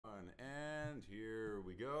And here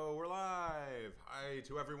we go, we're live. Hi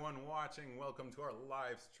to everyone watching. Welcome to our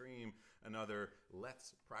live stream, another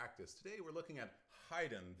Let's Practice. Today we're looking at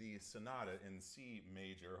Haydn, the Sonata in C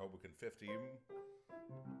major, Hoboken 50.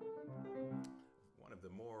 One of the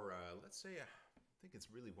more, let's say, I think it's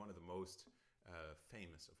really one of the most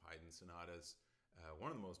famous of Haydn sonatas.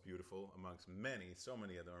 One of the most beautiful amongst many, so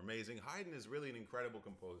many of them are amazing. Haydn is really an incredible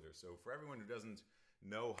composer. So for everyone who doesn't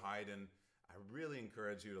know Haydn, I really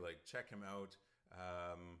encourage you to check him out.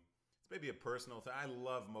 It's maybe a personal thing. I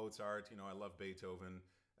love Mozart, I love Beethoven,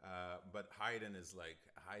 but Haydn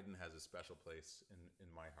has a special place in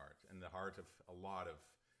my heart, in the heart of a lot of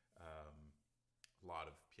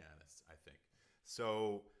pianists, I think.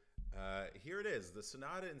 So here it is, the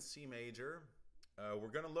Sonata in C major.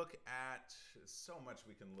 We're going to look at so much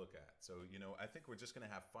we can look at. So, I think we're just going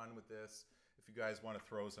to have fun with this. If you guys want to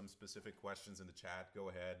throw some specific questions in the chat, go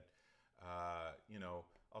ahead.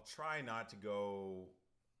 I'll try not to go,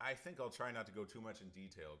 I think I'll try not to go too much in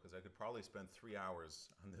detail because I could probably spend 3 hours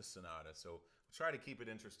on this sonata. So I'll try to keep it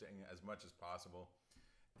interesting as much as possible.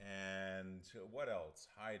 And what else?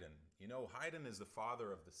 Haydn. Haydn is the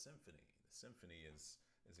father of the symphony. The symphony is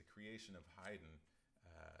a creation of Haydn.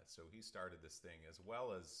 So he started this thing, as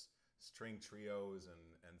well as string trios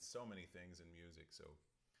and so many things in music.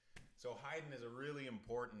 So Haydn is a really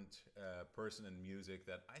important person in music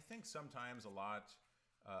that I think sometimes a lot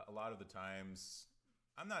of the times,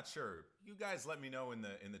 I'm not sure. You guys let me know in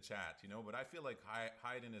the chat, but I feel like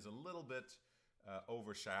Haydn is a little bit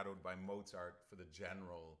overshadowed by Mozart for the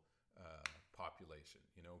general population.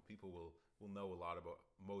 People will know a lot about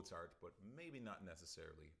Mozart, but maybe not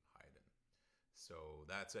necessarily Haydn. So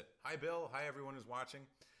that's it. Hi, Bill. Hi, everyone who's watching.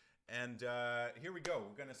 And here we go.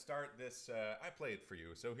 We're going to start this. I play it for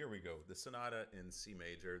you. So here we go. The Sonata in C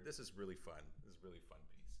major. This is really fun. This is a really fun piece.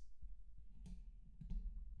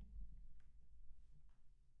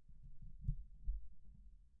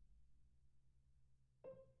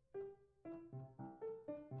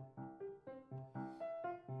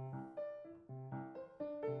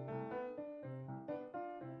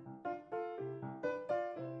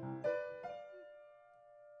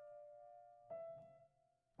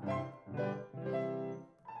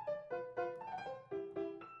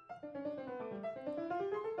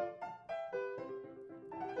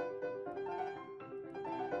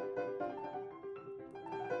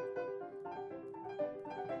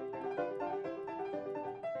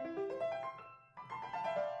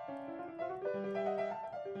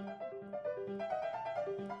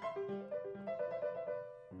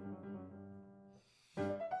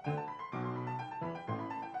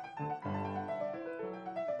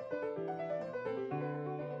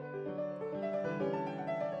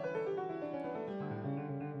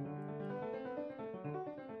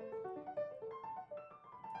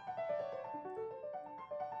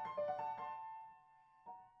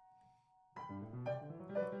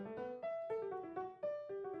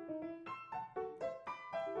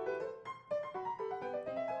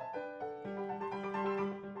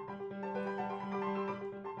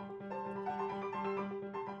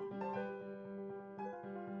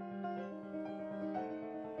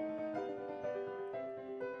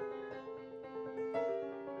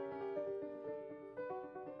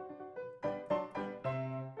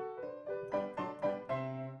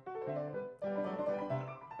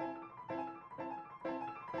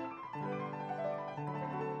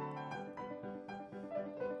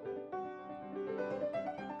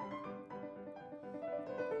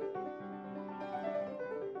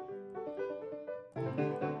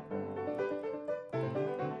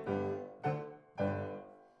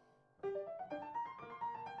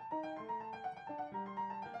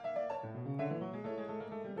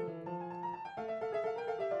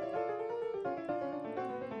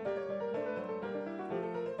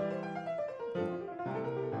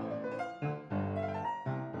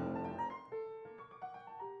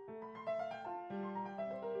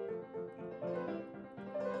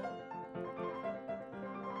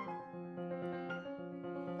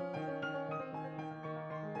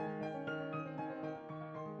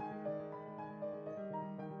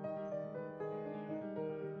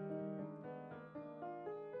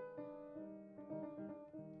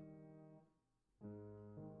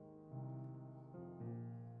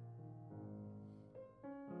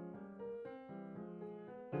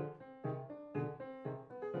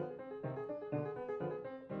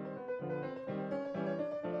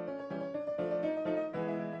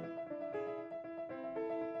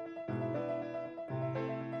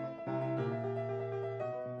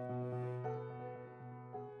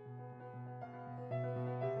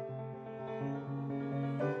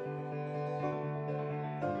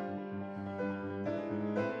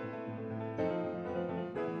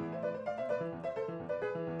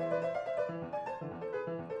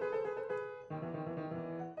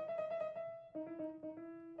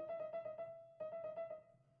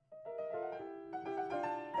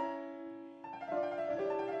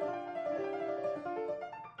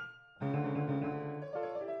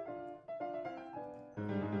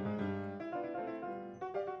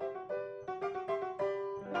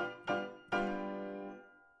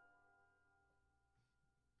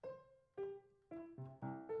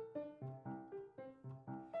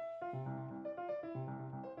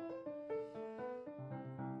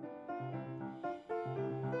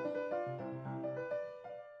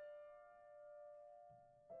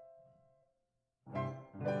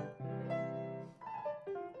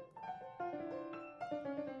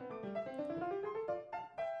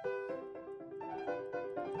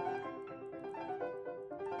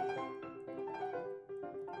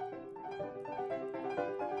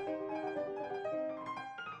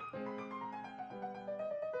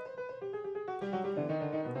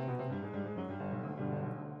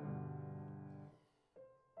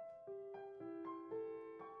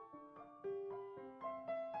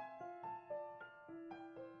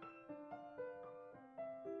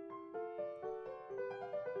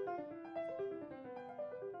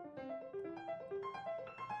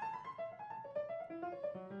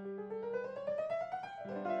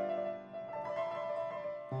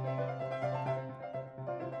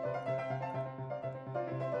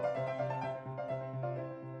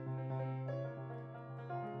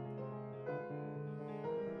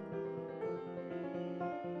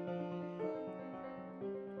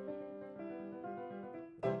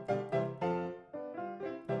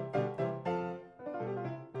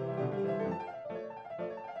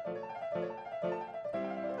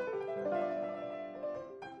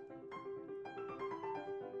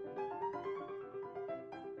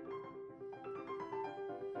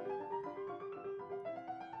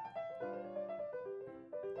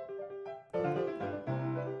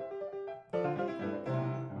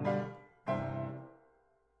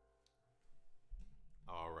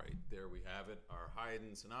 All right, there we have it, our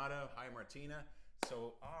Haydn Sonata. Hi, Martina.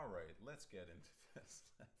 So, all right, let's get into this.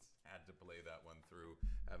 Had to play that one through.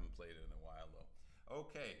 Haven't played it in a while, though.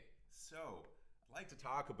 Okay, so I'd like to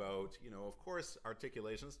talk about, of course,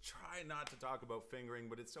 articulations. Try not to talk about fingering,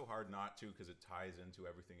 but it's so hard not to because it ties into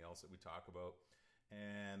everything else that we talk about.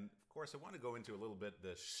 And, of course, I want to go into a little bit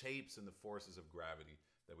the shapes and the forces of gravity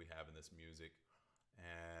that we have in this music.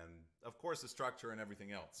 And, of course, the structure and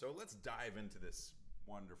everything else. So let's dive into this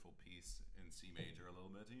wonderful piece in C major a little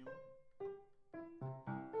bit.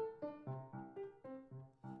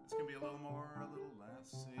 This can be a little more, a little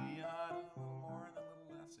less, yeah, a little more and a little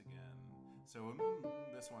less again. So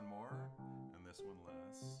this one more and this one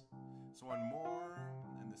less. This one more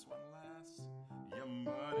and this one less.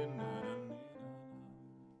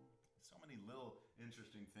 So many little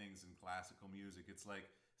interesting things in classical music. It's like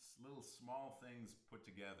little small things put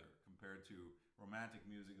together compared to romantic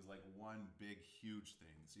music is like one big huge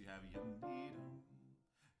thing. So you have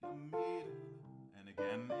and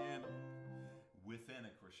again within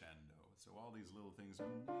a crescendo. So all these little things.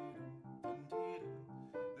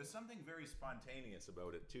 There's something very spontaneous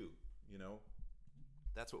about it too,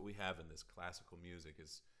 That's what we have in this classical music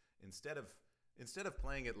is instead of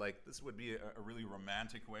playing it like this would be a really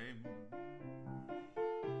romantic way.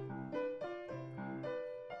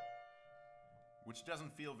 Which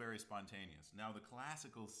doesn't feel very spontaneous. Now the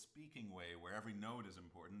classical speaking way, where every note is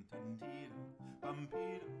important,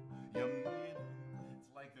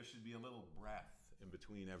 it's like there should be a little breath in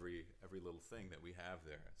between every little thing that we have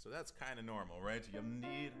there. So that's kind of normal, right? Then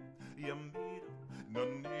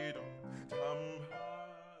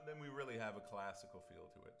we really have a classical feel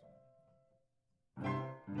to it.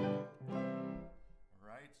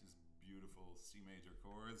 Right? Just beautiful C major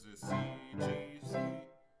chords. Just C, G, C.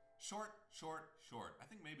 Short, short, short. I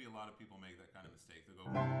think maybe a lot of people make that kind of mistake. They go,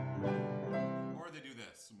 or they do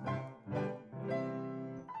this.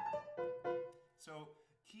 So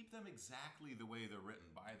keep them exactly the way they're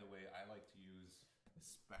written. By the way, I like to use,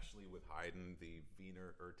 especially with Haydn, the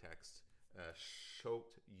Wiener Urtext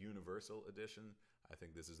Schott Universal Edition. I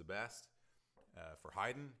think this is the best for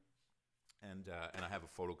Haydn. And I have a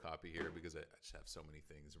photocopy here because I just have so many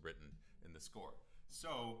things written in the score.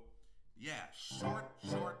 So, yeah, short,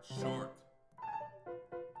 short, short.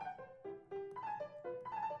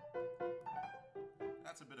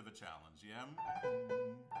 That's a bit of a challenge, yeah?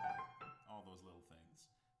 All those little things.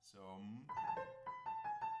 So,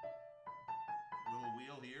 little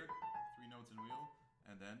wheel here, 3 notes in wheel,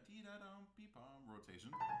 and then dee-da-dum, beep-bum,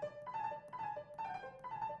 rotation.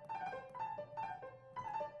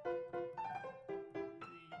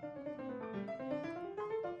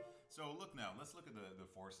 So look now, let's look at the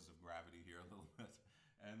forces of gravity here a little bit.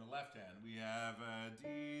 And the left hand, we have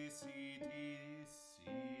D, C, D, C,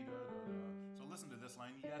 da, da, da. So listen to this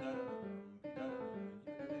line. We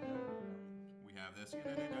have this.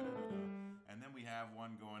 And then we have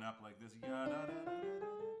one going up like this.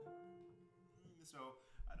 So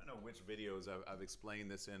I don't know which videos I've explained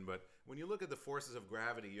this in, but when you look at the forces of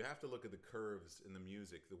gravity, you have to look at the curves in the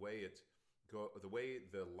music, the way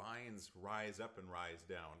the lines rise up and rise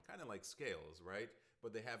down, kind of like scales, right?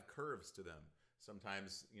 But they have curves to them.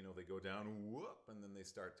 Sometimes, they go down, whoop, and then they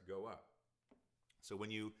start to go up. So when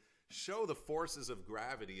you show the forces of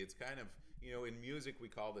gravity, it's kind of, you know, in music we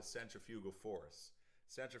call this centrifugal force.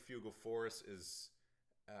 Centrifugal force is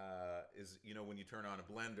you know, when you turn on a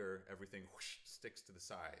blender, everything whoosh, sticks to the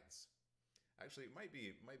sides. Actually, it might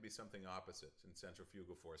be something opposite in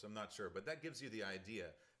centrifugal force. I'm not sure, but that gives you the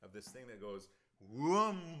idea of this thing that goes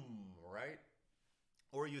whoom, right?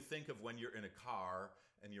 Or you think of when you're in a car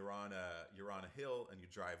and you're on a hill and you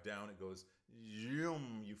drive down, it goes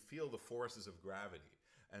zoom. You feel the forces of gravity.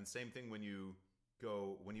 And same thing when you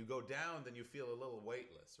go down, then you feel a little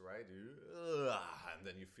weightless, right? And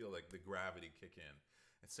then you feel like the gravity kick in.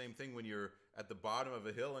 And same thing when you're at the bottom of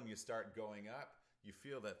a hill and you start going up, you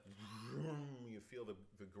feel that, you feel the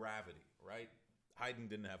gravity, right? Haydn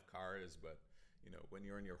didn't have cars, but you know, when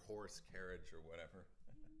you're in your horse carriage or whatever.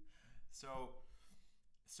 So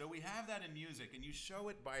we have that in music, and you show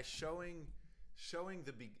it by showing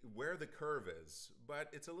where the curve is,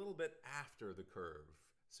 but it's a little bit after the curve.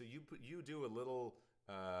 So you do a little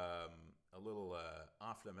enflammement.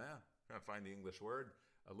 I'm trying to find the English word.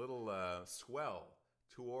 A little swell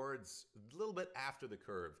towards a little bit after the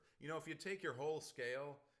curve. You know, if you take your whole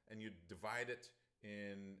scale and you divide it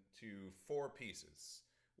into 4 pieces,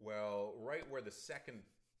 well, right where the second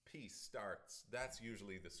piece starts, that's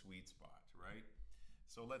usually the sweet spot, right?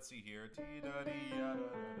 So let's see here.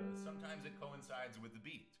 Sometimes it coincides with the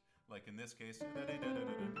beat, like in this case.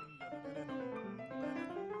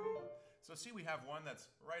 So see, we have one that's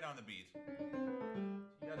right on the beat.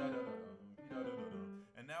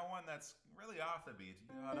 And now one that's really off the beat.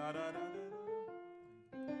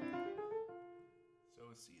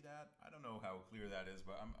 So see that? I don't know how clear that is,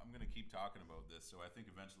 but I'm going to keep talking about this, so I think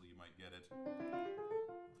eventually you might get it.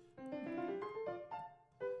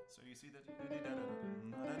 So you see that?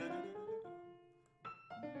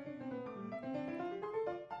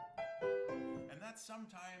 And that's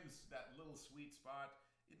sometimes that little sweet spot.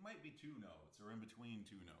 It might be 2 notes or in between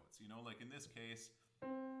 2 notes. You know, like in this case,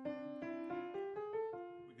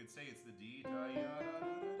 we could say it's the D,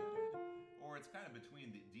 or it's kind of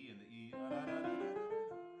between the D and the E.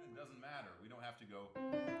 It doesn't matter. We don't have to go.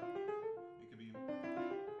 It could be,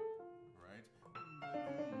 right?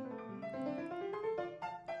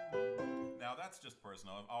 Now that's just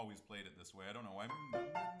personal. I've always played it this way. I don't know why,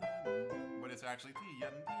 but it's actually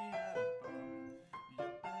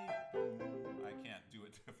I can't do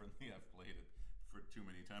it differently. I've played it for too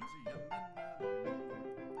many times.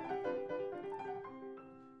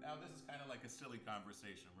 Now this is kind of like a silly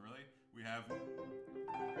conversation, really. We have, and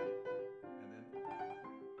then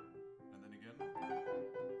again.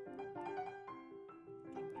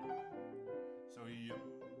 So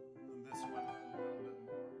this one a little bit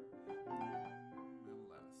more, a little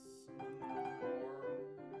less, more.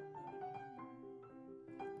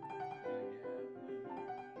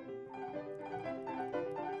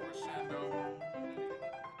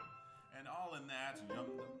 And all in that,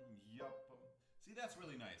 See, that's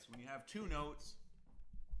really nice. When you have 2 notes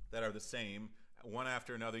that are the same, one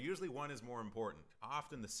after another, usually one is more important.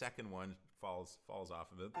 Often the second one falls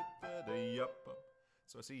off of it.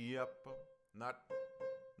 So I see yup, not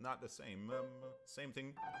the same. Same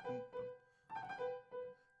thing.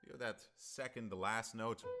 You know, that second, the last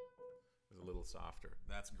note is a little softer.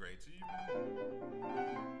 That's great.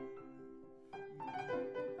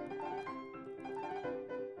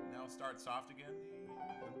 Now start soft again.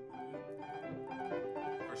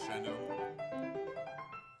 Crescendo.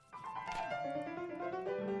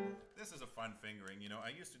 This is a fun fingering, you know. I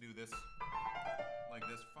used to do this like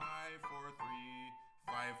this: 5, 4, 3,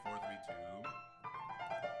 5, 4, 3, 2.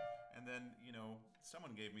 And then, you know,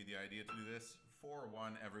 someone gave me the idea to do this 4,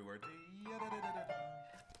 1 everywhere. And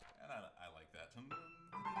I like that.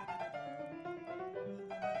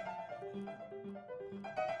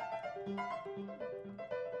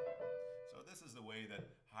 So this is the way that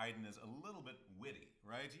Haydn is a little bit witty,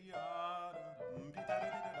 right?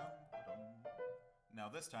 Now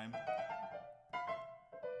this time,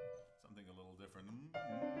 something a little different.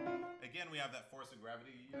 Again, we have that force of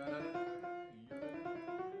gravity.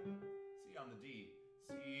 See on the D.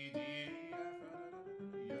 C, D,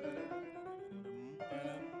 F.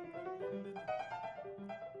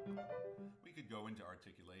 We could go into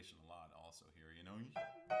articulation a lot also here, you know.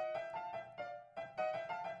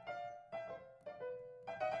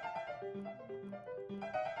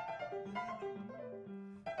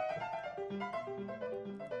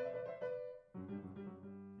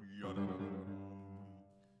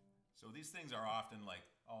 So these things are often like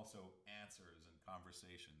also answers in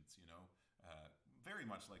conversations, you know, very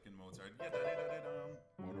much like in Mozart, like a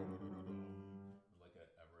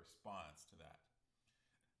response to that.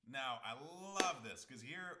 Now, I love this because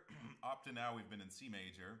here, up to now, we've been in C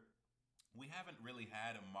major, we haven't really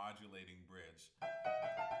had a modulating bridge.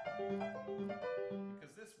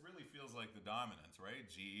 Because this really feels like the dominant, right?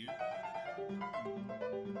 G.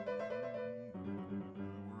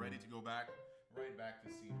 We're ready to go back, right back to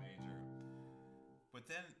C major. But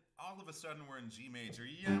then all of a sudden we're in G major.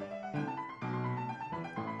 Yeah.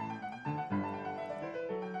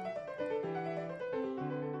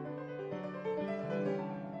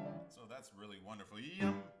 So that's really wonderful.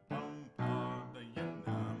 Yum, bum, pa, da, yum,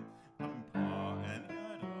 bum, pa, and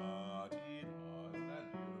da, da, dee, da. Isn't that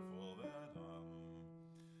beautiful? Da, dum.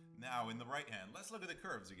 Now in the right hand, let's look at the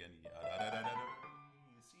curves again. Ya, da, da, da, da, da.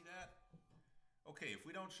 You see that? Okay, if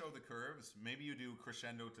we don't show the curves, maybe you do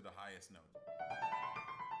crescendo to the highest note.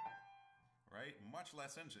 Right? Much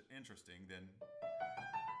less interesting than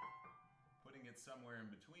putting it somewhere in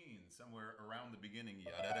between, somewhere around the beginning.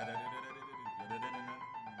 So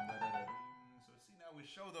see, now we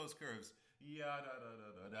show those curves.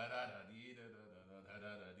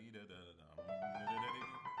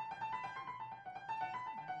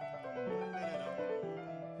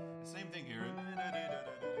 Same thing here.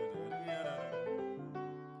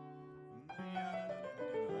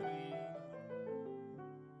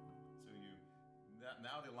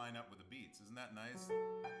 Now they line up with the beats. Isn't that nice? The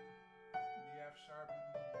F sharp.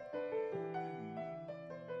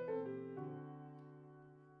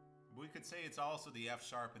 We could say it's also the F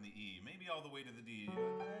sharp and the E. Maybe all the way to the D.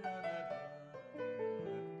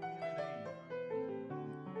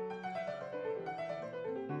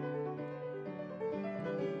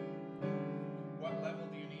 What level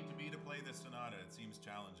do you need to be to play this sonata? It seems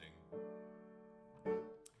challenging.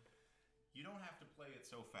 You don't have to play it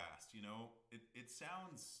so fast, you know? It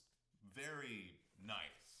sounds very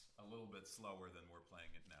nice, a little bit slower than we're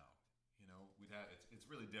playing it now. You know, it's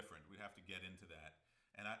really different. We'd have to get into that.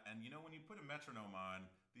 And you know, when you put a metronome on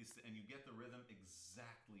these and you get the rhythm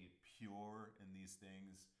exactly pure in these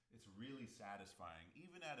things, it's really satisfying,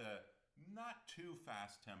 even at a not too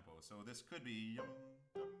fast tempo. So this could be yum,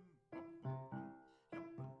 dum, yum, 2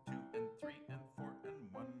 and 3 and 4 and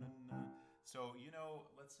 1 and so, you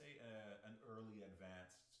know, let's say an early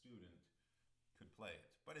advanced student could play it,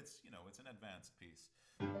 but it's, you know, it's an advanced piece.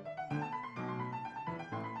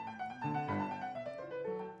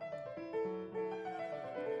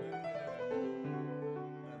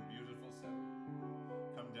 Beautiful step.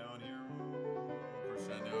 Come down here,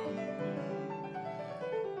 crescendo.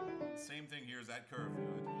 Same thing here as that curve.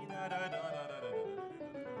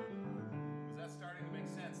 Is that starting to make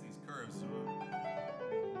sense, these curves?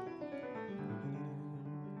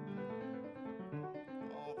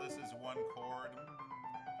 Oh, this is one chord.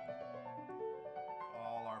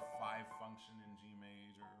 All our 5 function in G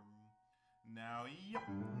major. Now, yep.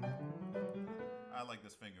 I like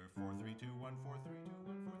this finger. 4, 3, 2, 1, 4, 3, 2,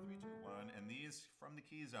 1, 4, 3, 2, 1. And these from the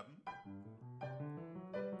keys up.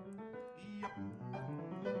 Yep.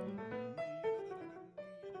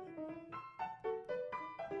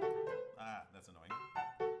 Ah, that's annoying.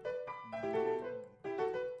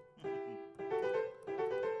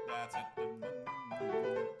 That's it.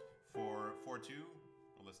 4, 4, 2.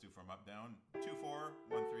 Well, let's do from up down. 2, 4,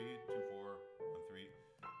 1, 3, 2, 4, 1, 3.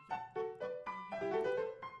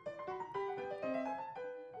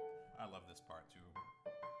 I love this part too.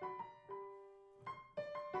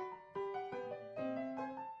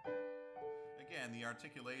 Again, the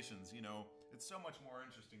articulations, you know, it's so much more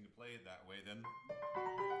interesting to play it that way than.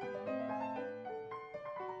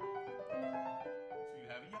 So you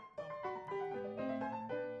have yep.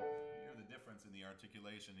 You hear the difference in the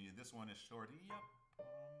articulation. This one is short, yep.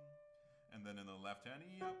 And then in the left hand,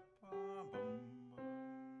 yep.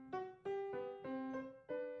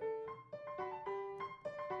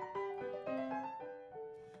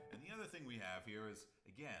 And the other thing we have here is,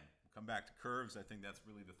 again, we'll come back to curves. I think that's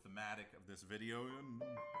really the thematic of this video.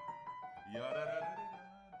 You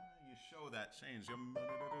show that change. Right? Okay.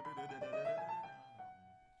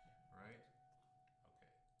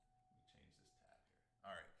 Let me change this tab here.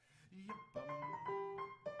 All right.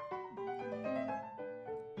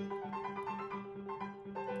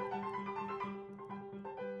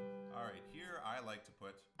 All right, here I like to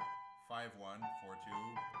put 5, 1, 4, 2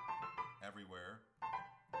 everywhere,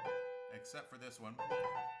 except for this one.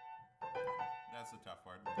 That's the tough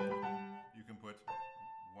part. You can put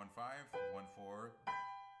 1, 5, 1, 4,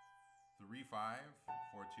 3, 5,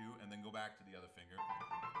 4, 2, and then go back to the other finger.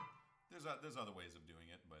 There's other ways of doing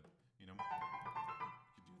it, but you know, you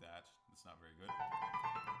could do that. It's not very good.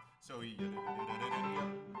 So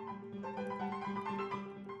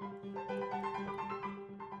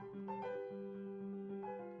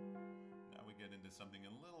now we get into something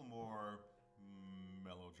a little more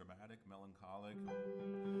melodramatic, melancholic.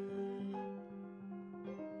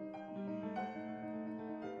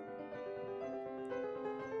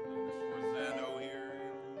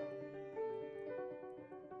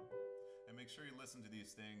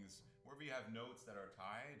 these things, wherever you have notes that are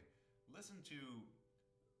tied, listen to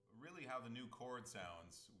really how the new chord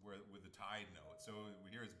sounds with the tied note. So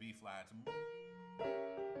here it's B flat. So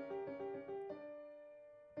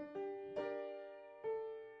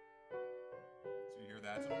you hear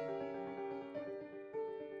that?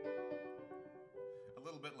 A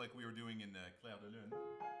little bit like we were doing in Clair de Lune.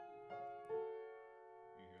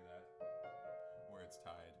 You hear that? Where it's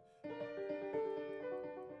tied.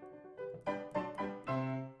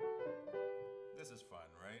 This is fun,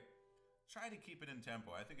 right? Try to keep it in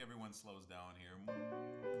tempo. I think everyone slows down here. We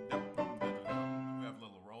have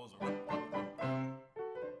little rolls.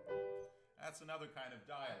 That's another kind of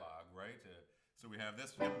dialogue, right? So we have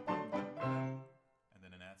this, and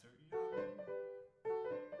then an answer,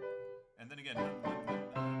 and then again, and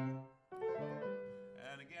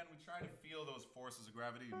again, we try to feel those forces of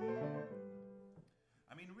gravity.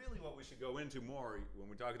 I mean, really what we should go into more when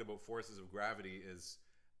we're talking about forces of gravity is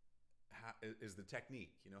the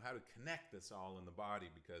technique, you know, how to connect this all in the body,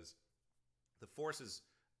 because the forces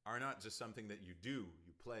are not just something that you do,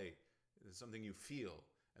 you play, it's something you feel,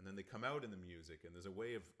 and then they come out in the music, and there's a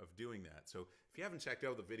way of doing that. So if you haven't checked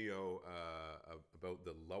out the video about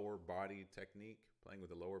the lower body technique, playing with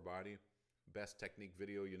the lower body, best technique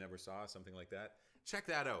video you never saw, something like that, check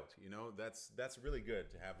that out. You know, that's really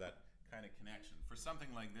good to have that kind of connection. For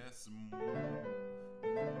something like this,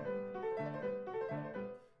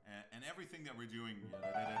 and everything that we're doing,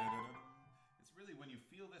 it's really when you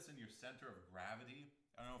feel this in your center of gravity.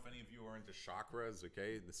 I don't know if any of you are into chakras,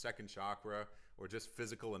 okay? The second chakra, or just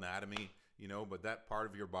physical anatomy, you know, but that part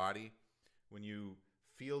of your body, when you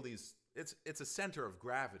feel these, it's a center of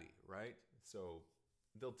gravity, right? So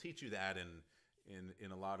they'll teach you that in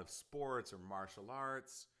a lot of sports or martial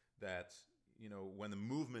arts, that, you know, when the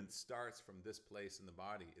movement starts from this place in the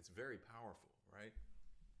body, it's very powerful, right?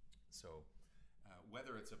 So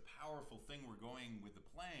whether it's a powerful thing we're going with the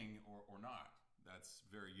playing or not, that's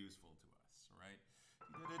very useful to us, right?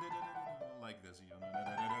 Like this. You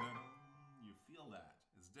feel that.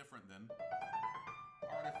 It's different than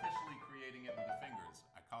artificially creating it with the fingers.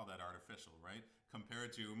 I call that artificial, right?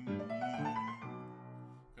 Compared to,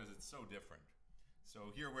 because it's so different.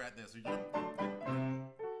 So here we're at this. So you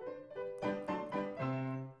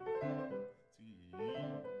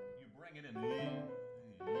bring it in.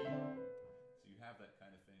 So you have that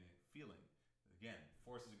kind of feeling. Again,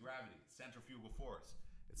 forces of gravity, centrifugal force.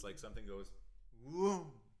 It's like something goes, whoa.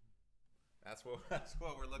 That's what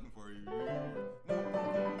we're looking for.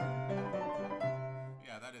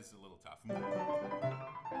 Yeah, that is a little tough.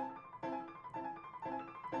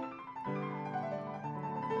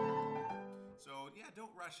 So yeah,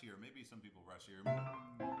 don't rush here. Maybe some people rush here.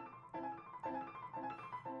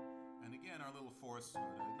 And again, our little force. See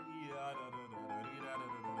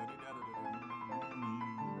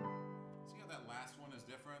how that last one is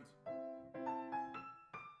different?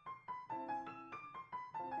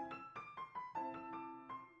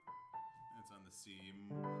 It's on the C.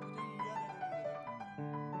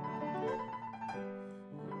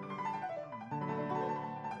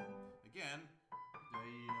 Again,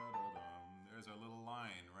 there's our little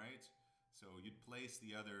line, right? So you'd place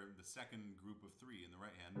the second group of three in the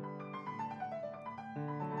right hand.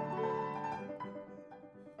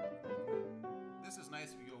 This is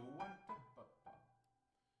nice if you go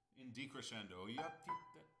in decrescendo.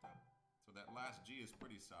 So that last G is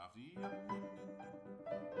pretty soft.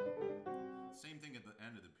 Same thing at the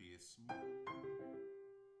end of the piece.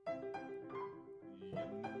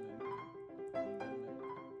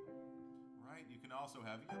 Right? You can also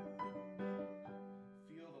have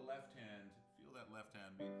feel the left hand. Feel that left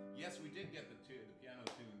hand beat. Yes, we did get the piano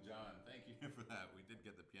tune, John. Thank you for that. We did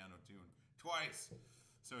get the piano tune twice.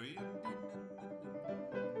 So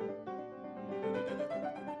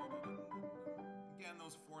again,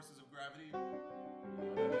 those forces of gravity.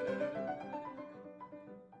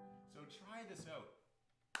 So try this out,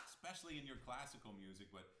 especially in your classical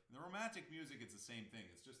music, but in the romantic music, it's the same thing.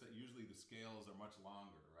 It's just that usually the scales are much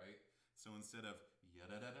longer, right? So instead of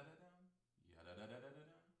yada-da-da-da-da, yada-da-da-da-da,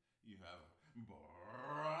 you have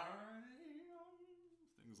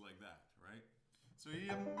things like that, right? So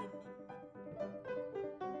see,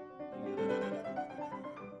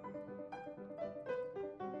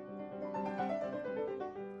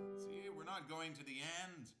 we're not going to the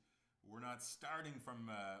end. We're not starting from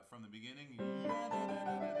the beginning, and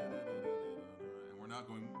we're not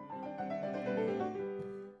going.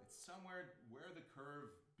 It's somewhere where the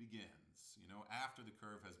curve begins, you know, after the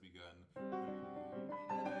curve has begun.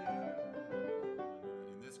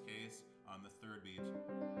 In this case, on the third beat.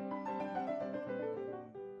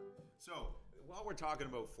 So, while we're talking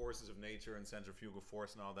about forces of nature and centrifugal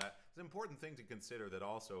force and all that, it's an important thing to consider that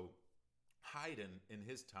also Haydn in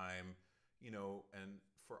his time, you know, and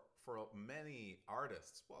for many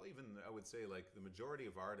artists, well, even I would say like the majority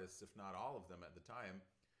of artists, if not all of them at the time,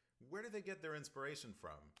 where do they get their inspiration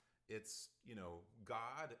from? It's, you know,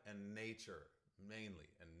 God and nature mainly,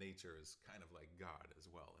 and nature is kind of like God as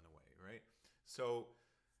well in a way, right? So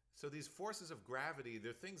these forces of gravity,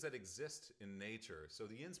 they're things that exist in nature. So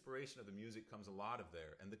the inspiration of the music comes a lot of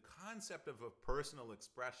there, and the concept of a personal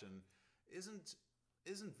expression isn't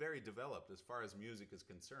very developed as far as music is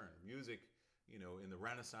concerned. Music, you know, in the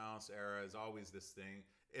Renaissance era is always this thing.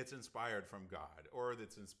 It's inspired from God, or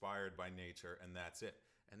it's inspired by nature, and that's it.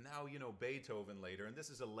 And now, you know, Beethoven later, and this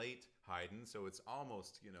is a late Haydn, so it's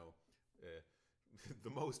almost, you know, the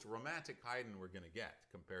most romantic Haydn we're going to get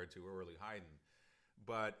compared to early Haydn.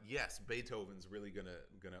 But yes, Beethoven's really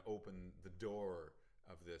gonna open the door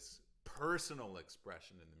of this personal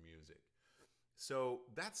expression in the music. So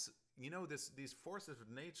that's, you know, these forces of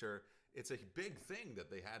nature, it's a big thing that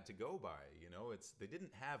they had to go by. You know, they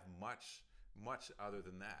didn't have much other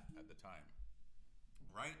than that at the time,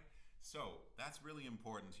 right? So that's really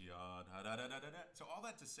important. So all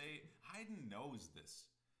that to say, Haydn knows this.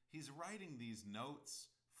 He's writing these notes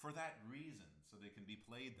for that reason, so they can be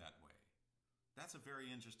played that way. That's a very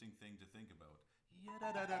interesting thing to think about.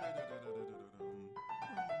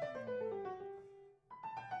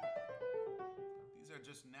 These are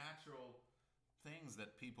just natural things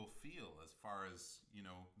that people feel as far as, you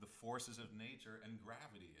know, the forces of nature and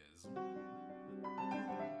gravity is.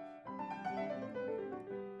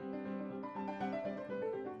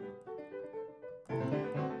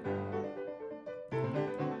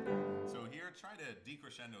 So here, try to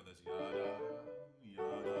decrescendo this yada,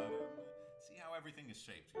 yada. See how everything is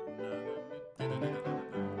shaped.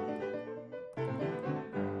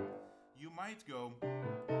 You might go,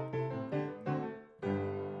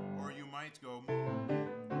 or you might go a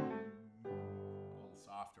little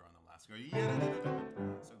softer on the last go.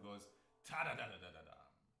 So it goes ta-da-da-da-da-da-da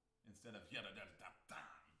instead of yada-da-da-da-da.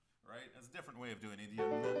 Right? That's a different way of doing it.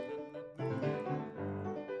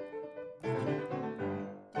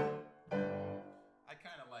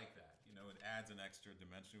 Adds an extra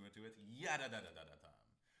dimension to it. Yada da da da da tam.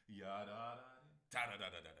 Yada da da da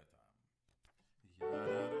da da tam.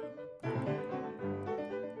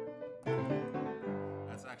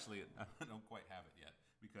 That's actually, I don't quite have it yet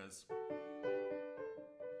because we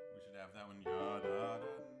should have that one. Yada da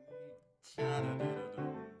da da.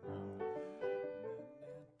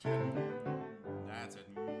 That's it.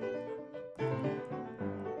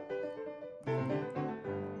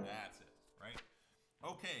 That's it, right?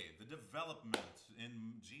 Okay, the development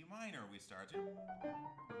in G minor we started. Isn't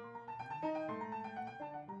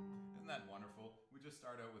that wonderful? We just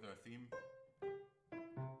start out with our theme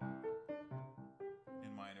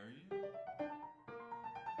in minor.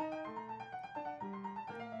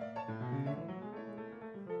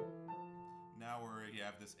 Now we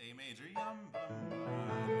have this A major,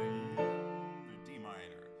 D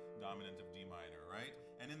minor, dominant of D minor, right?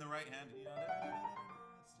 And in the right hand,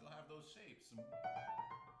 still have those shapes.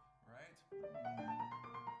 Right?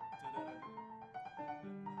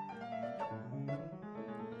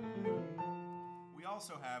 We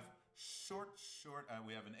also have short,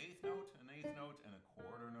 we have an eighth note, and a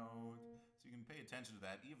quarter note. So you can pay attention to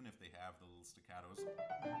that even if they have the little staccatos.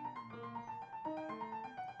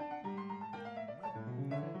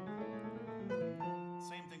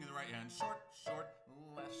 Same thing in the right hand. Short,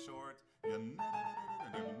 less short.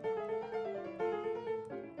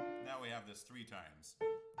 Now we have this 3 times.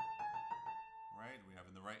 Right? We have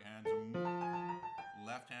in the right hand,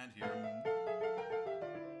 left hand here,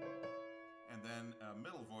 and then a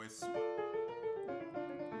middle voice.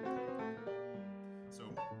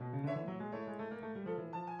 So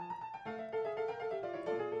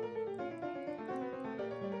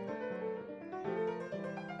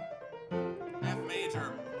F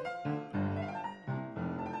major.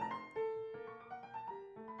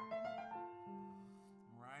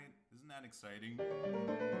 Right? Isn't that exciting?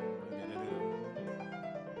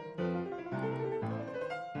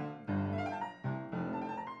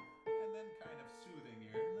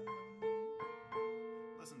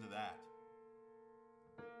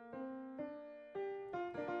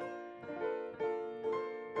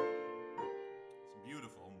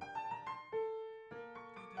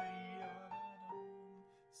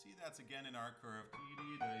 That's again in our curve.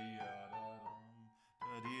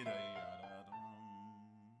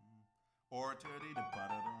 Or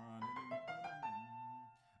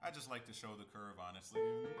I just like to show the curve, honestly.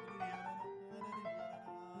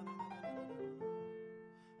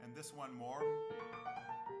 And this one more,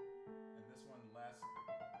 and this one less.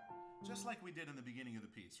 Just like we did in the beginning of the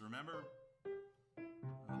piece. Remember? A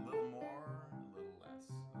little more, a little less.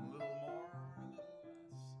 A little more, a little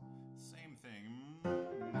less. Same thing.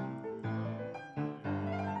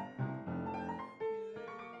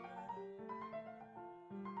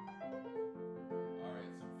 All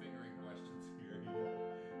right, some fingering questions here.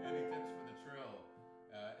 Any tips for the trill?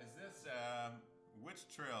 Is this, which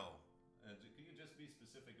trill? Can you just be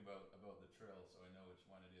specific about the trill so I know which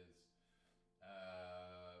one it is?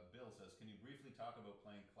 Bill says, can you briefly talk about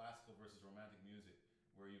playing classical versus romantic music,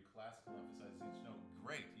 where you classical emphasizes each note?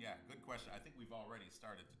 Great, yeah, good question. I think we've already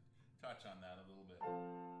started to touch on that a little bit.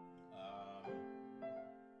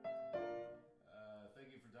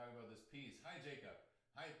 Thank you for talking about this piece. Hi, Jacob.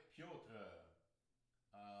 Hi, Piotr.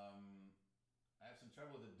 I have some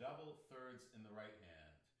trouble with the double thirds in the right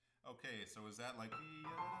hand. Okay, so is that like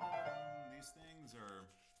these things, or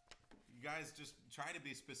you guys just try to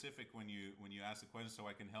be specific when you ask the question so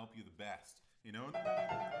I can help you the best. You know,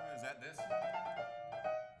 is that this? 4-2.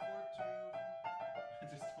 I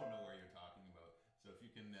just don't know where you're talking about. So if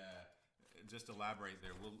you can just elaborate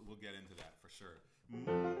there, we'll get into that for sure.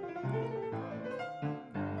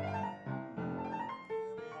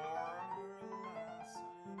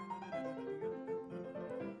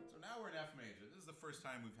 First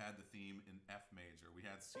time we've had the theme in F major. We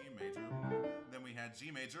had C major, then we had G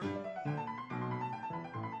major,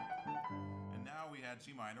 and now we had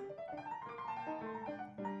G minor,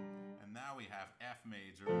 and now we have F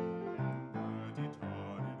major with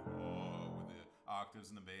the octaves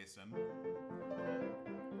and the bass and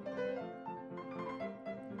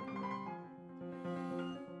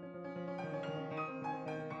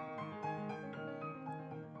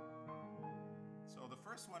so the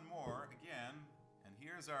first one more again.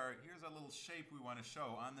 Here's our little shape we want to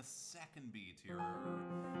show on the second beat here.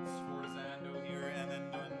 Sforzando here, and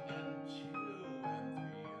then 1 and 2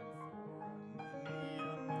 and 3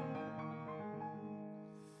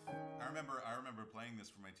 and 4. I remember playing this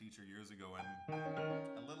for my teacher years ago, and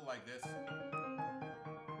a little like this.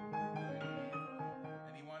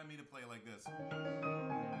 And he wanted me to play like this.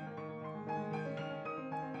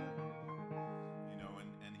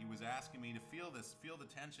 Asking me to feel the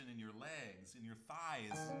tension in your legs, in your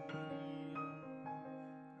thighs. I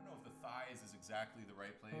don't know if the thighs is exactly the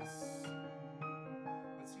right place.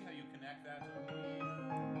 Let's see how you connect that to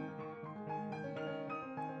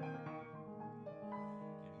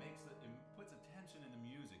it puts a tension in the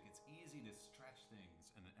music. It's easy to stretch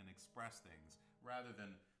things and express things rather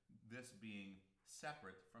than this being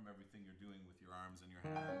separate from everything you're doing with your arms and your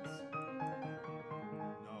hands.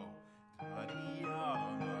 No.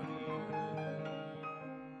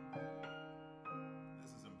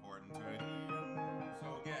 This is important. So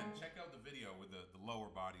again, check out the video with the lower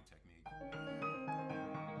body technique.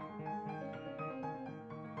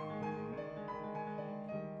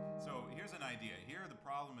 So here's an idea. Here the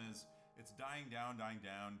problem is it's dying down,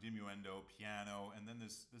 diminuendo, piano, and then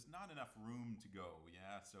there's not enough room to go,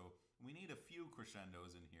 yeah? So we need a few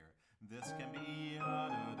crescendos in here. This can be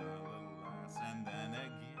a little less, and then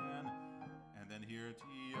again. And then here,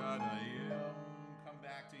 come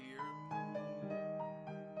back to here,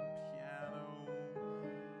 piano,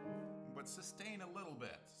 but sustain a little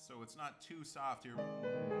bit, so it's not too soft here.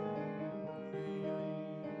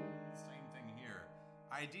 Same thing here.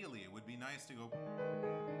 Ideally, it would be nice to go,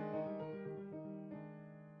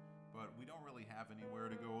 but we don't really have anywhere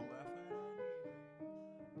to go left.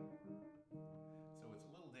 So it's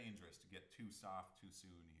a little dangerous to get too soft too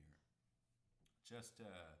soon here. Just,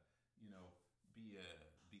 you know,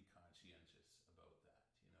 be conscientious about that,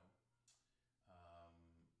 you know.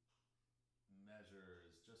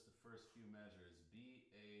 Measures, just the first few measures. B,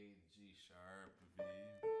 A, G sharp, V.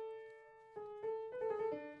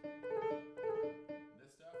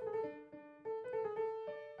 This stuff.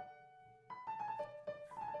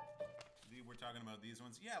 We're talking about these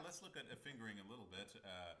ones. Yeah, let's look at fingering a little bit.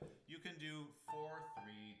 You can do 4,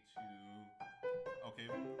 3, 2. Okay.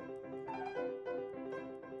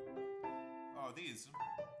 Oh, these.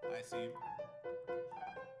 I see.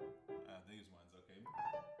 These ones, okay.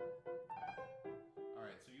 All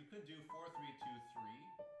right, so you could do 4, 3, 2, 3,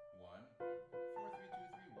 1. 4, 3, 2,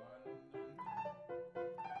 3,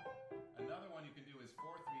 1. Another one you can do is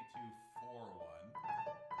 4, 3, 2, 4, 1.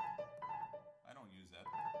 I don't use that.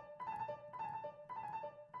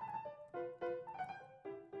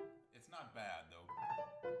 It's not bad, though.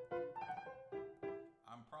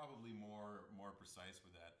 I'm probably more precise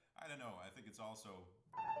with that. I don't know. I think it's also...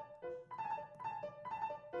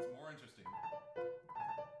 It's more interesting.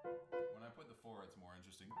 When I put the 4, it's more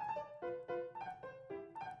interesting.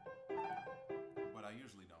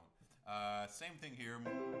 Same thing here.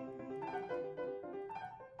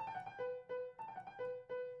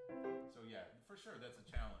 So yeah, for sure, that's a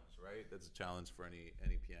challenge, right? That's a challenge for any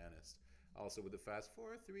pianist. Also with the fast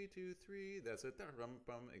 4, 3, 2, 3. That's it.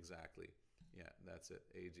 Exactly. Yeah, that's it.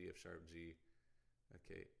 A, G, F sharp, G.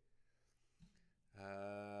 Okay.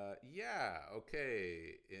 Yeah.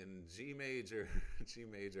 Okay. In G major, G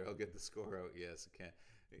major. I'll get the score out. Yes, I can.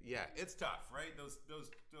 Yeah, it's tough, right? Those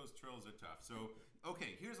trills are tough. So,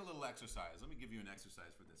 okay, here's a little exercise. Let me give you an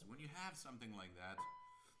exercise for this. When you have something like that,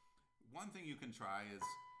 one thing you can try is,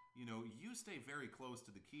 you stay very close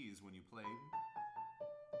to the keys when you play.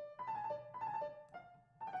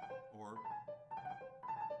 Or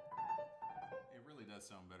it really does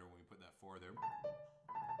sound better when we put that 4 there.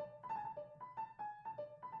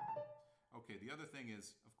 Okay, the other thing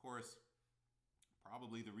is, of course,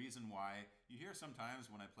 probably the reason why you hear sometimes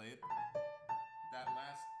when I play it,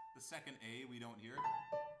 the second A, we don't hear it.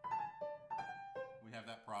 We have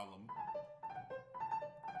that problem.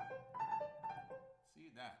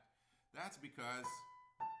 See that? That's because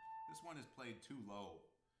this one is played too low.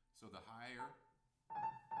 So the higher,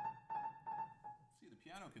 see, the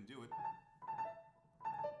piano can do it.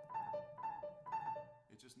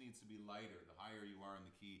 It just needs to be lighter. The higher you are in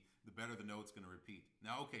the key, the better the note's going to repeat.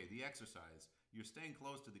 Now, okay, the exercise. You're staying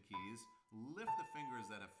close to the keys. Lift the fingers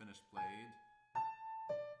that have finished played.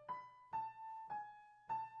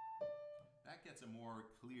 That gets a more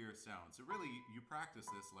clear sound. So really, you practice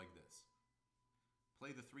this like this.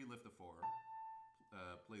 Play the 3, lift the 4.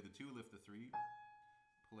 Play the 2, lift the 3.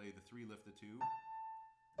 Play the 3, lift the 2.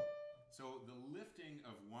 So the lifting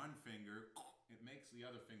of one finger, it makes the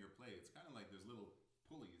other finger play. It's kind of like there's little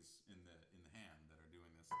pulleys in the hand that are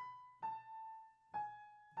doing this.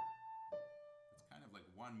 It's kind of like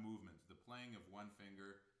one movement, the playing of one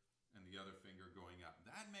finger and the other finger going up.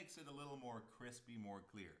 That makes it a little more crispy, more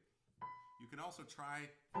clear. You can also try,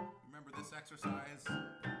 remember this exercise?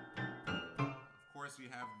 Of course, you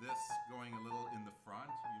have this going a little in the front,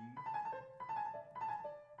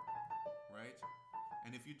 right?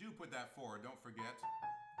 And if you do put that 4, don't forget,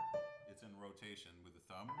 it's in rotation with the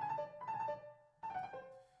thumb.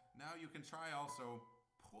 Now you can try also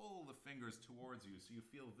pull the fingers towards you so you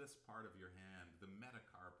feel this part of your hand, the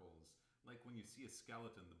metacarpals, like when you see a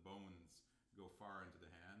skeleton, the bones go far into the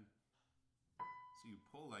hand. So you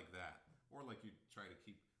pull like that, or like you try to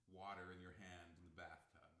keep water in your hand in the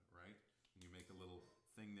bathtub, right? And you make a little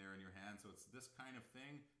thing there in your hand, so it's this kind of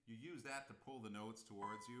thing. You use that to pull the notes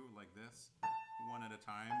towards you like this, one at a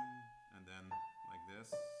time, and then like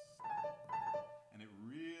this. And it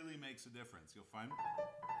really makes a difference. You'll find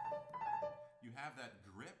you have that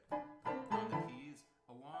grip on the keys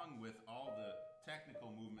along with all the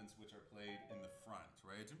technical movements which are played in the front,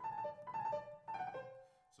 right?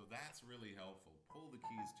 So that's really helpful. Pull the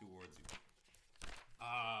keys towards you.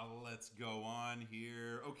 Let's go on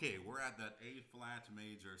here. Okay, we're at that A flat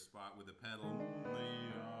major spot with the pedal.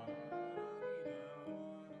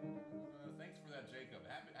 Thanks for that, Jacob.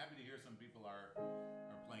 Happy to hear some people are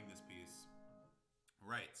playing this piece.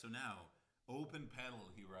 Right, so now, open pedal,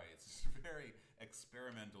 he writes. Very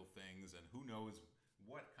experimental things, and who knows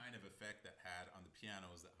what kind of effect that had on the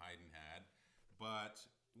pianos that Haydn had. But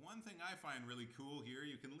one thing I find really cool here,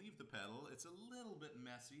 you can leave the pedal. It's a little bit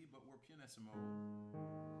messy, but we're pianissimo.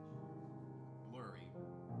 Blurry.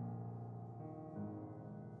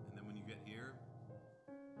 And then when you get here,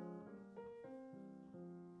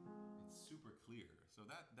 it's super clear. So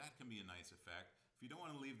that can be a nice effect. If you don't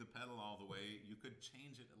want to leave the pedal all the way, you could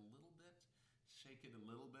change it a little bit, shake it a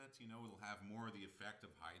little bit. It'll have more of the effect of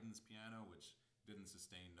Haydn's piano, which didn't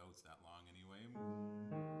sustain notes that long anyway.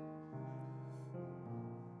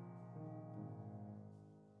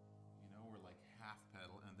 We're like half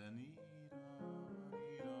pedal, and then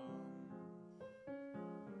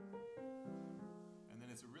and then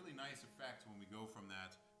it's a really nice effect when we go from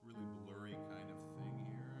that really blurry kind of thing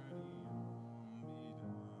here,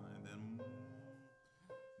 and then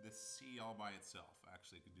this C all by itself.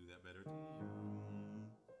 Actually, could do that better.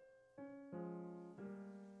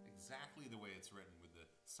 Exactly the way it's written with the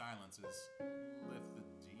silences. Lift the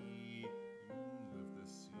D, lift the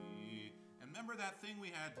C. And remember that thing we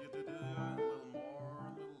had? A little more,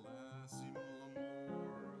 a little less, a little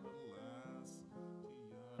more, a little less.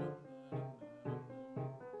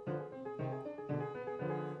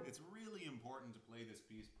 It's really important to play this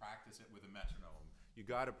piece, practice it with a metronome. You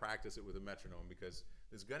got to practice it with a metronome because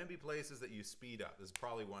there's going to be places that you speed up. This is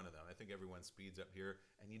probably one of them. I think everyone speeds up here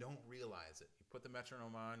and you don't realize it. You put the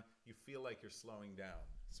metronome on, you feel like you're slowing down.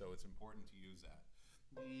 So it's important to use that.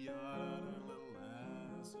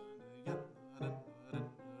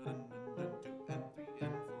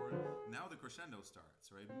 crescendo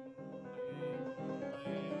starts, right?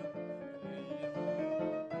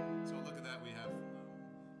 So look at that, we have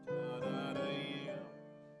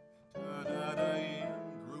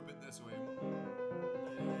group it this way.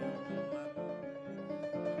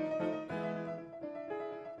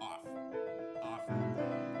 Off.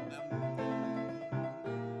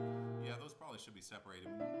 Yeah, those probably should be separated.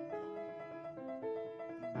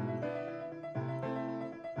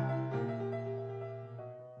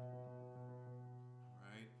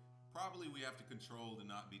 Right? Probably we have to control to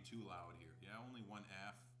not be too loud here. Yeah, only one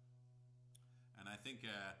F. And I think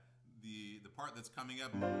the part that's coming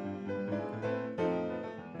up is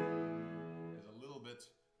a little bit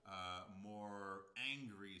more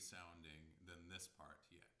angry sounding than this part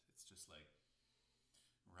yet. It's just like,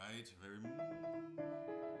 right? Very.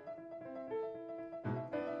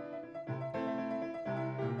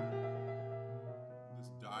 This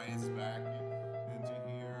dies back into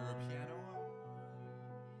here, piano.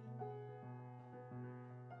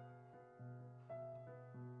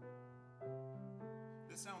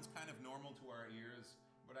 This sounds kind of normal to our ears,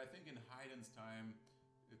 but I think in Haydn's time,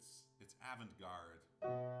 it's avant-garde.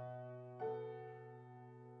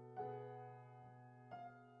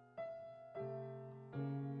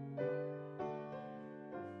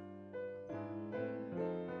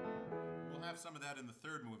 We'll have some of that in the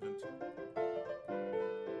third movement.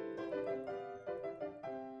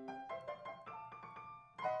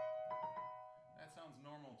 That sounds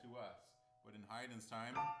normal to us, but in Haydn's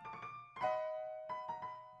time,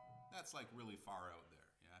 that's like really far out there,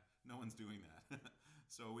 yeah? No one's doing that.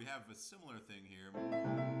 So we have a similar thing here.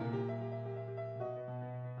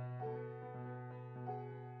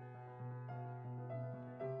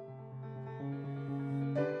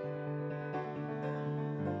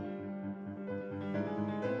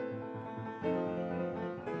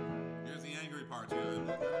 Here's the angry part too.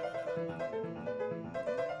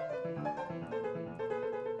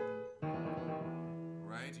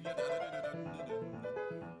 Right?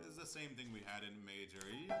 This is the same thing we had in major.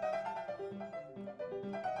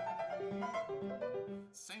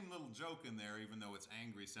 Same little joke in there, even though it's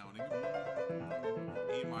angry sounding.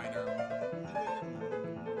 E minor.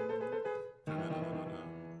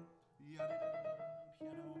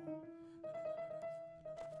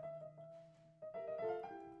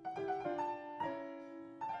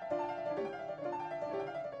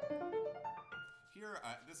 Here,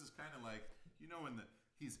 this is kind of like, you know, when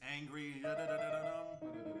he's angry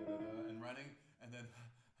and running, and then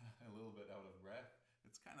a little bit out of breath.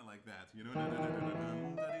 It's kind of like that, you know.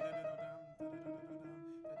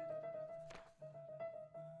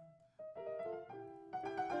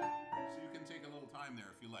 So you can take a little time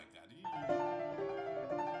there if you like that.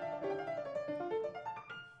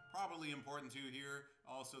 Probably important too here.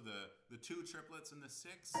 Also the two triplets and the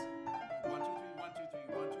six. 1, 2, 3, 1, 2,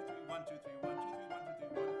 3, 1, 2, 3, 1, 2, 3, 1, 2,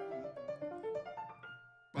 3,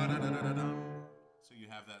 1, 2, 3, 1, 2. So you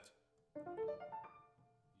have that.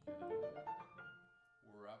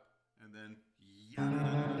 We're up, and then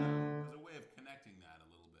there's a way of connecting that a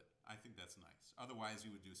little bit. I think that's nice. Otherwise,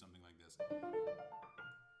 you would do something like this.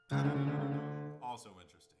 Also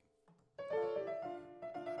interesting.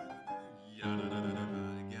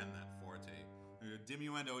 Again, that forte.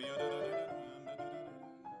 Diminuendo.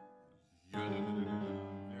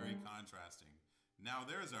 Very contrasting. Now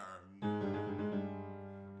there's our.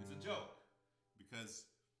 It's a joke because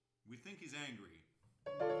we think he's angry.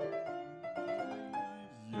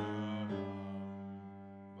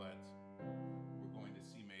 But we're going to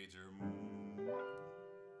C major.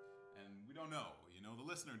 And we don't know. You know, the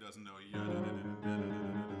listener doesn't know.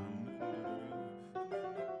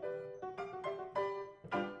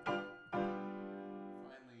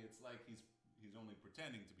 Finally, it's like he's only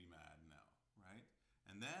pretending to be mad now, right?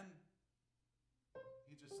 And then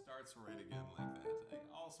he just starts right again like that.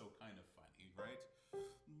 Also kind of funny, right?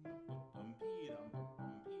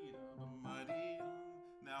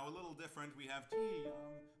 Now a little different, we have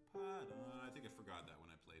I think I forgot that when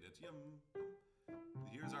I played it.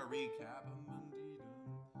 Here's our recap.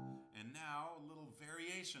 And now a little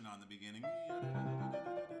variation on the beginning.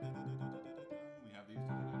 We have these.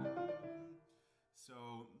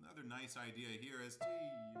 So another nice idea here is to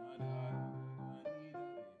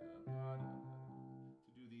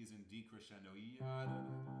do these in decrescendo.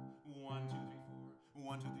 1, 2, 3, 4.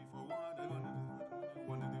 1, 2, 3, 4.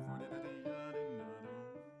 1, 2, 3, 4.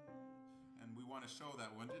 And we want to show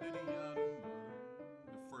that one. The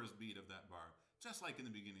first beat of that bar. Just like in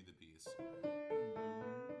the beginning of the piece. And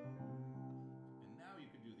now you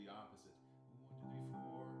can do the opposite.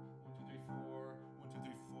 1, 2, 3, 4. 1, 2, 3, 4. 1, 2,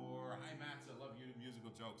 3, 4. Hi, Max. I love your musical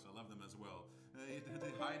jokes. I love them as well. 1,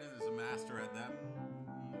 Haydn is a master at that.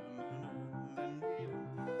 And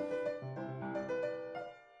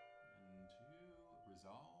to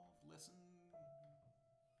resolve, listen.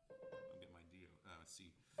 I'll get my D.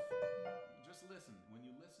 C. Just listen. When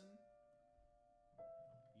you listen,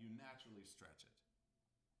 you naturally stretch it.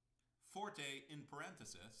 Forte in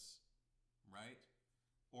parenthesis, right?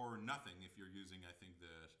 Or nothing if you're using, I think,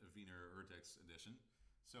 the Wiener Urtext edition.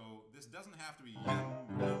 So this doesn't have to be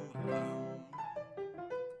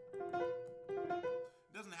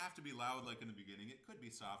It doesn't have to be loud like in the beginning. It could be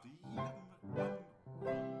soft. And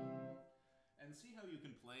see how you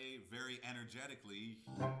can play very energetically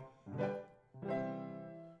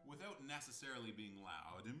without necessarily being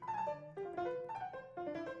loud.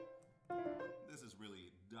 This is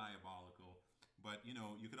really diabolical. But, you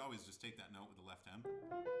know, you could always just take that note with the left hand.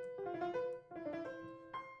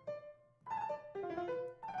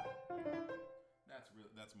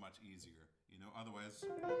 That's much easier, you know. Otherwise,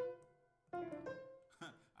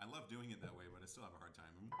 I love doing it that way, but I still have a hard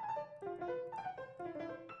time.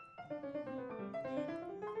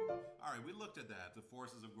 All right, we looked at that. The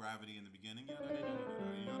forces of gravity in the beginning.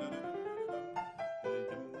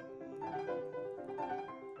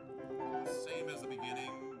 Same as the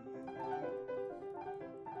beginning.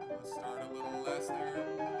 Let's start a little less there.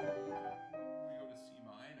 We go to C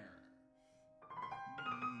minor.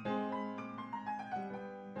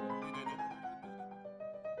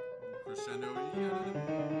 Crescendo.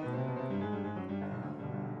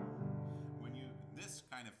 When you, this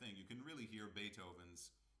kind of thing, you can really hear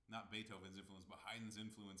Beethoven's, not Beethoven's influence, but Haydn's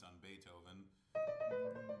influence on Beethoven.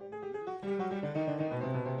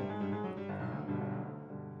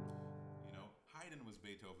 You know, Haydn was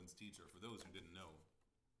Beethoven's teacher, for those who didn't know.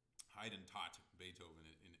 Haydn taught Beethoven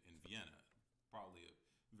in Vienna, probably a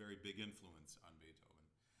very big influence on Beethoven.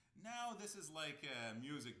 Now this is like a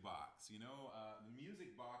music box, you know. The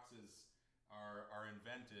music boxes are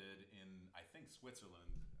invented in, I think,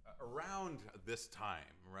 Switzerland around this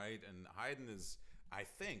time, right? And Haydn is, I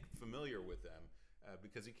think, familiar with them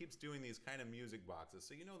because he keeps doing these kind of music boxes.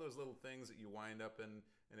 So you know those little things that you wind up in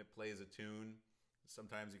and it plays a tune?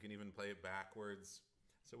 Sometimes you can even play it backwards.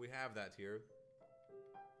 So we have that here.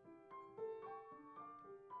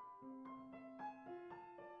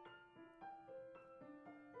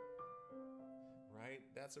 Right?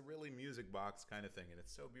 That's a really music box kind of thing, and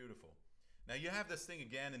it's so beautiful. Now you have this thing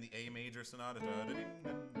again in the A major sonata.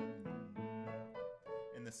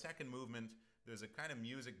 In the second movement, there's a kind of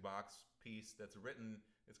music box piece that's written,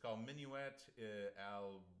 it's called Minuet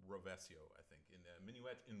al Rovescio, I think, in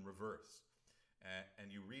Minuet in reverse.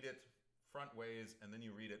 And you read it front ways, and then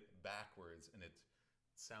you read it backwards, and it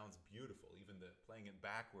sounds beautiful. Even playing it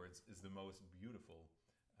backwards is the most beautiful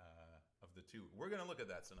of the two. We're going to look at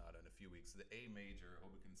that sonata in a few weeks. The A major,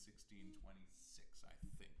 Hoboken 1626, I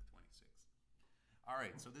think, 26. All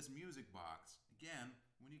right, so this music box, again,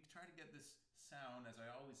 when you try to get this sound, as I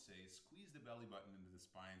always say, squeeze the belly button into the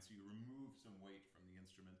spine so you remove some weight from the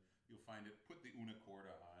instrument. You'll find it, put the una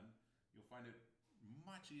corda on, you'll find it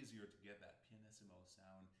much easier to get that pianissimo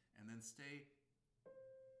sound, and then stay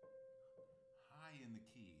high in the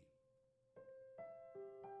key. So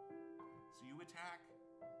you attack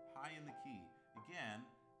high in the key. Again,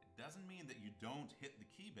 it doesn't mean that you don't hit the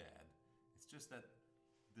key bad. It's just that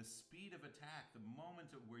the speed of attack, the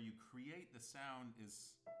moment where you create the sound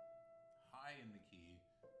is high in the key.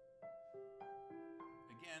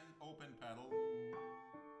 Again, open pedal.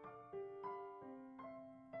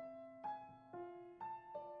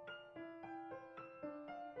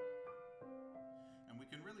 And we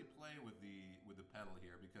can really play with the pedal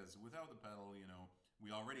here, because without the pedal, you know,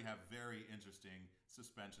 we already have very interesting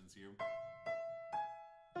suspensions here.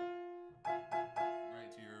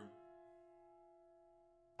 Right here.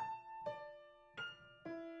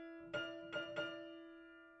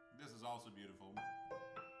 This is also beautiful.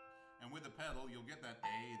 And with the pedal, you'll get that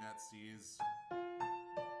A, that C's.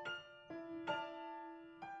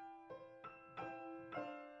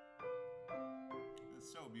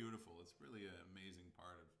 It's so beautiful. It's really an amazing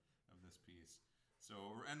part of this piece. So,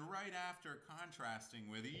 and right after contrasting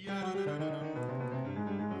with now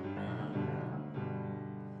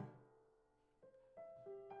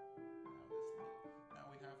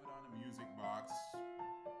we have it on a music box.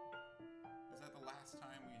 Is that the last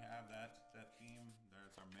time we have that theme?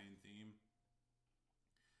 That's our main theme.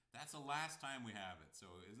 That's the last time we have it. So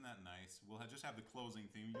isn't that nice? We'll just have the closing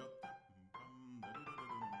theme,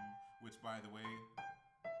 which, by the way,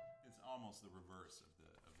 it's almost the reverse of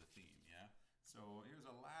the theme. Yeah. So here's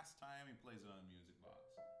the last time he plays it on a music box.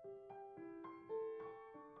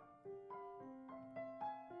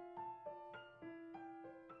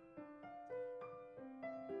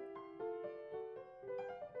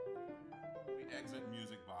 exit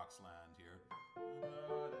music box land here.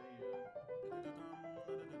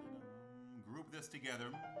 Group this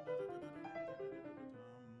together.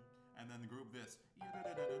 And then group this.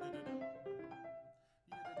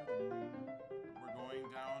 We're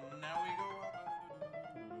going down. Now we go up.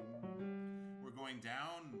 We're going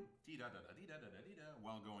down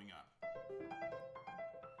while going up.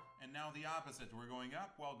 And now the opposite. We're going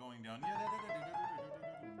up while going down.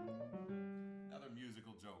 Another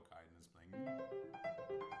musical joke Haydn is playing.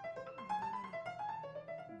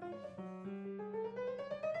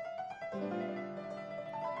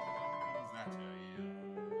 How's that?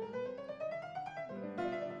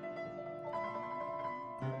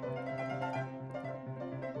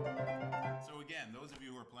 So again, those of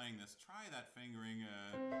you who are playing this, try that fingering.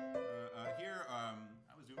 Here, I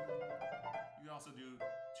was doing. You also do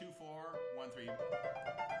 2-4, 1-3.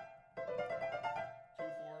 2-4,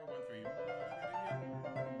 1-3.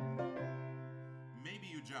 Maybe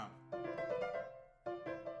you jump.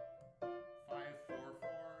 5-4-4.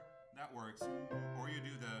 That works. Or you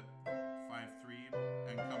do the 5-3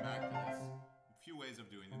 and come back to this. A few ways of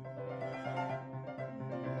doing it.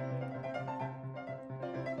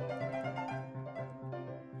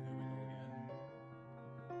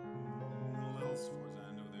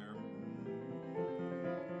 Sforzando there.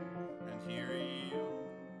 And here you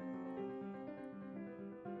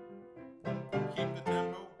keep the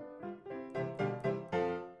tempo.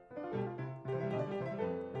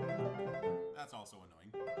 That's also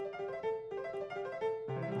annoying.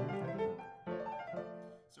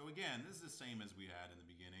 So again, this is the same as we had in the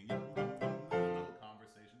beginning. A little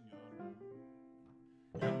conversation.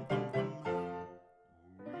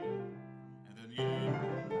 And then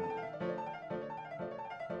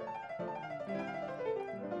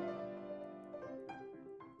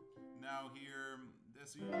now here,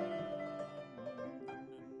 this.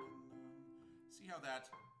 See how that,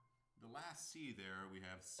 the last C there, we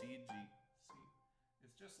have C, G, C.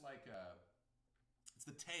 It's just like it's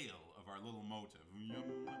the tail of our little motive.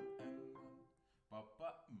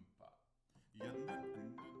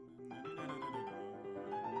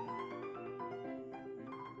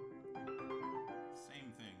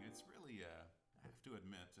 Same thing. It's really, I have to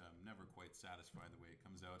admit, I'm never quite satisfied the way it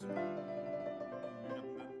comes out.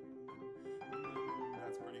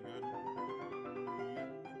 That's pretty good.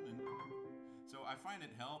 So I find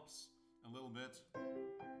it helps a little bit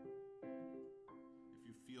if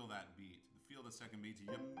you feel that beat. Feel the second beat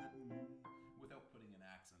without putting an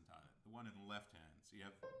accent on it. The one in the left hand. So you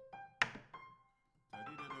have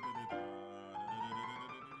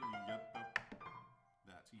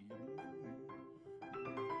that.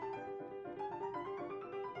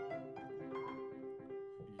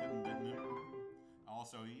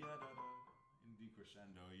 Also in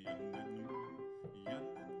decrescendo.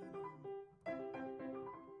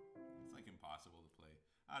 It's like impossible to play.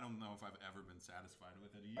 I don't know if I've ever been satisfied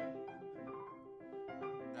with it.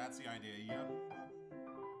 That's the idea.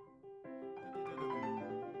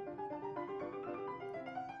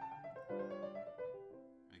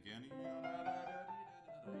 Again.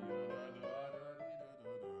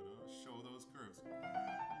 Show those curves.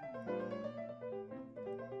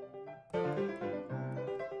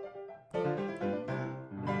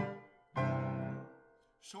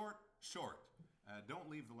 Short. Don't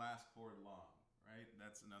leave the last chord long. Right?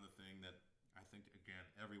 That's another thing that I think, again,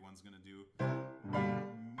 everyone's going to do.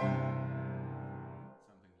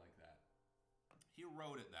 Something like that. He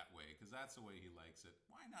wrote it that way because that's the way he likes it.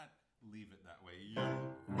 Why not leave it that way?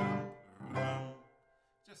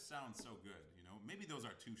 Just sounds so good, you know? Maybe those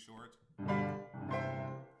are too short.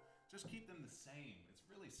 Just keep them the same. It's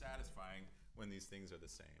really satisfying when these things are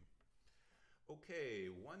the same.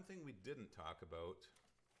 Okay, one thing we didn't talk about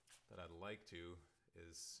that I'd like to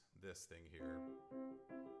is this thing here.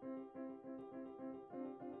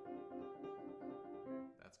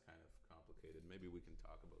 That's kind of complicated. Maybe we can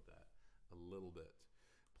talk about that a little bit.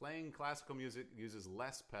 Playing classical music uses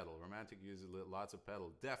less pedal. Romantic uses lots of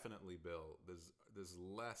pedal. Definitely, Bill. There's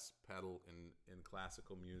less pedal in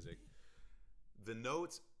classical music. The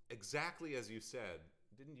notes, exactly as you said.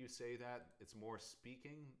 Didn't you say that? It's more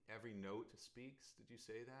speaking. Every note speaks. Did you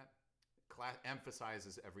say that?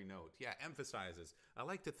 Emphasizes every note. Yeah, emphasizes. I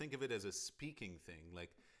like to think of it as a speaking thing.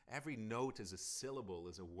 Like every note is a syllable,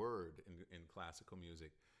 is a word in classical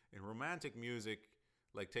music. In romantic music,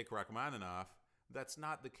 like take Rachmaninoff, that's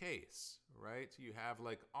not the case, right? You have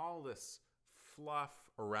like all this fluff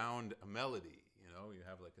around a melody, you know? You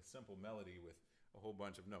have like a simple melody with a whole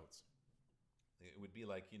bunch of notes. It would be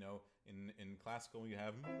like, you know, in classical you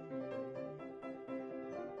have...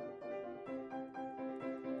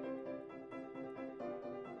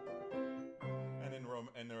 And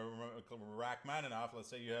in the Rachmaninoff, let's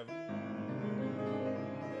say you have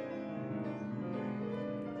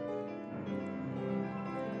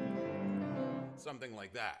something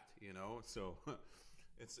like that, you know. So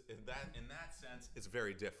it's in that sense, it's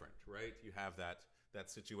very different, right? You have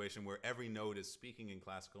that situation where every note is speaking in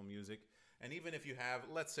classical music, and even if you have,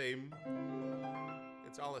 let's say,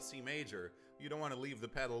 it's all a C major, you don't want to leave the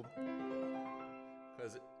pedal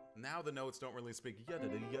because now the notes don't really speak.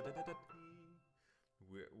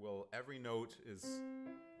 Well, every note is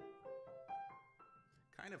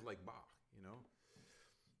kind of like Bach, you know.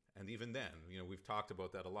 And even then, you know, we've talked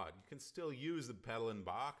about that a lot. You can still use the pedal in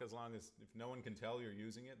Bach as long as, if no one can tell you're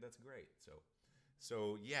using it, that's great.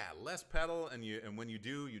 So yeah, less pedal, and when you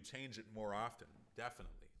do, you change it more often,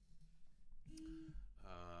 definitely.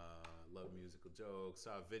 Love musical jokes.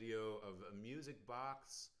 Saw a video of a music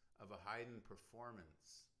box of a Haydn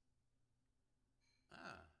performance.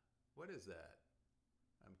 What is that?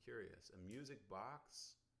 I'm curious. A music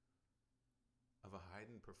box of a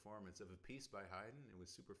Haydn performance, of a piece by Haydn. It was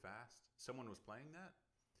super fast. Someone was playing that?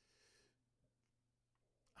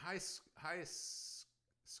 Hi,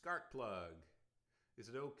 Skart Plug. Is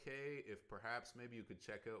it okay if perhaps maybe you could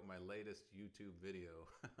check out my latest YouTube video?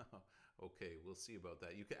 Okay, we'll see about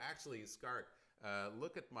that. You can actually, Skart,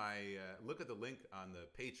 look at the link on the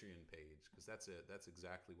Patreon page, because that's it. That's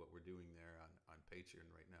exactly what we're doing there on Patreon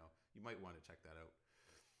right now. You might want to check that out.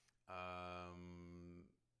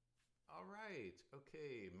 All right.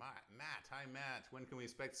 Okay. Matt. Hi, Matt. When can we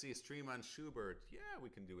expect to see a stream on Schubert? Yeah, we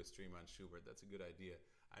can do a stream on Schubert. That's a good idea.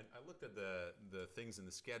 I looked at the things in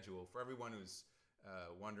the schedule. For everyone who's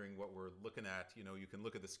wondering what we're looking at, you know, you can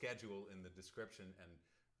look at the schedule in the description, and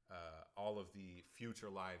all of the future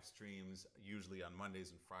live streams, usually on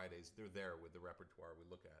Mondays and Fridays, they're there with the repertoire we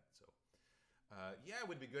look at. So, yeah, it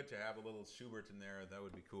would be good to have a little Schubert in there. That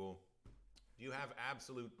would be cool. Do you have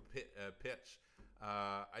absolute pitch?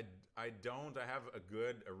 I don't. I have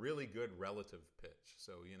a really good relative pitch.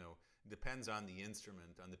 So, you know, it depends on the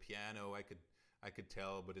instrument. On the piano, I could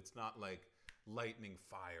tell, but it's not like lightning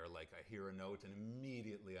fire. Like I hear a note and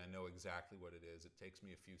immediately I know exactly what it is. It takes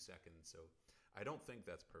me a few seconds. So I don't think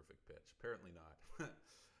that's perfect pitch. Apparently not.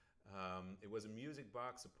 It was a music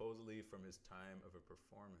box supposedly from his time of a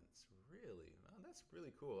performance. Really? Well, that's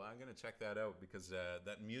really cool. I'm going to check that out, because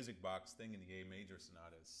that music box thing in the A major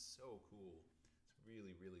sonata is so cool. It's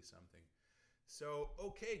really, really something. So,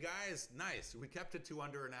 okay, guys, nice. We kept it to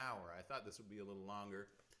under an hour. I thought this would be a little longer.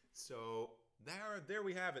 So there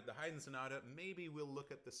we have it, the Haydn Sonata. Maybe we'll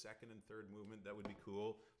look at the second and third movement. That would be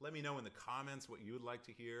cool. Let me know in the comments what you would like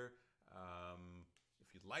to hear.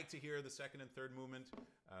 If you'd like to hear the second and third movement,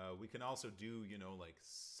 we can also do, you know, like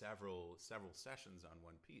several sessions on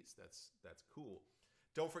one piece. That's cool.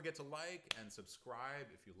 Don't forget to like and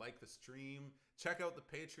subscribe if you like the stream. Check out the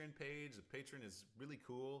Patreon page. The Patreon is really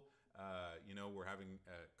cool. You know, we're having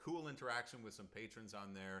cool interaction with some patrons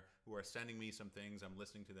on there who are sending me some things. I'm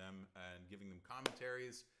listening to them and giving them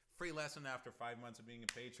commentaries. Free lesson after 5 months of being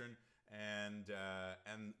a patron. And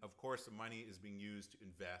of course, the money is being used to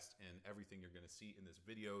invest in everything you're going to see in this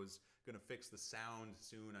videos. Going to fix the sound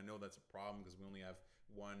soon. I know that's a problem because we only have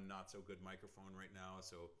one not so good microphone right now.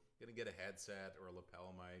 So going to get a headset or a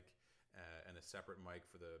lapel mic and a separate mic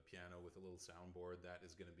for the piano with a little soundboard. That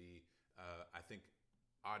is going to be, I think,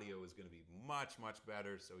 audio is going to be much, much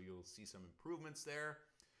better. So you'll see some improvements there.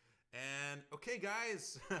 And okay,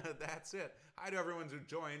 guys, that's it. Hi to everyone who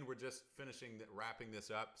joined. We're just wrapping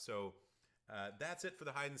this up. So that's it for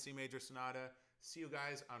the Haydn C Major Sonata. See you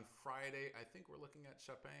guys on Friday. I think we're looking at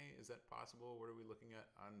Chopin. Is that possible? What are we looking at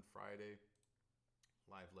on Friday?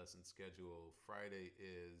 Live lesson schedule. Friday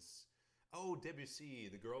is, oh, Debussy,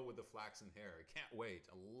 The Girl with the Flaxen Hair. I can't wait.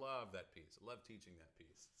 I love that piece. I love teaching that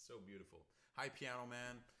piece. It's so beautiful. Hi, Piano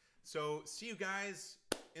Man. So see you guys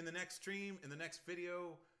in the next stream, in the next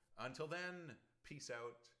video. Until then, peace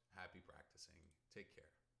out. Happy practicing. Take care.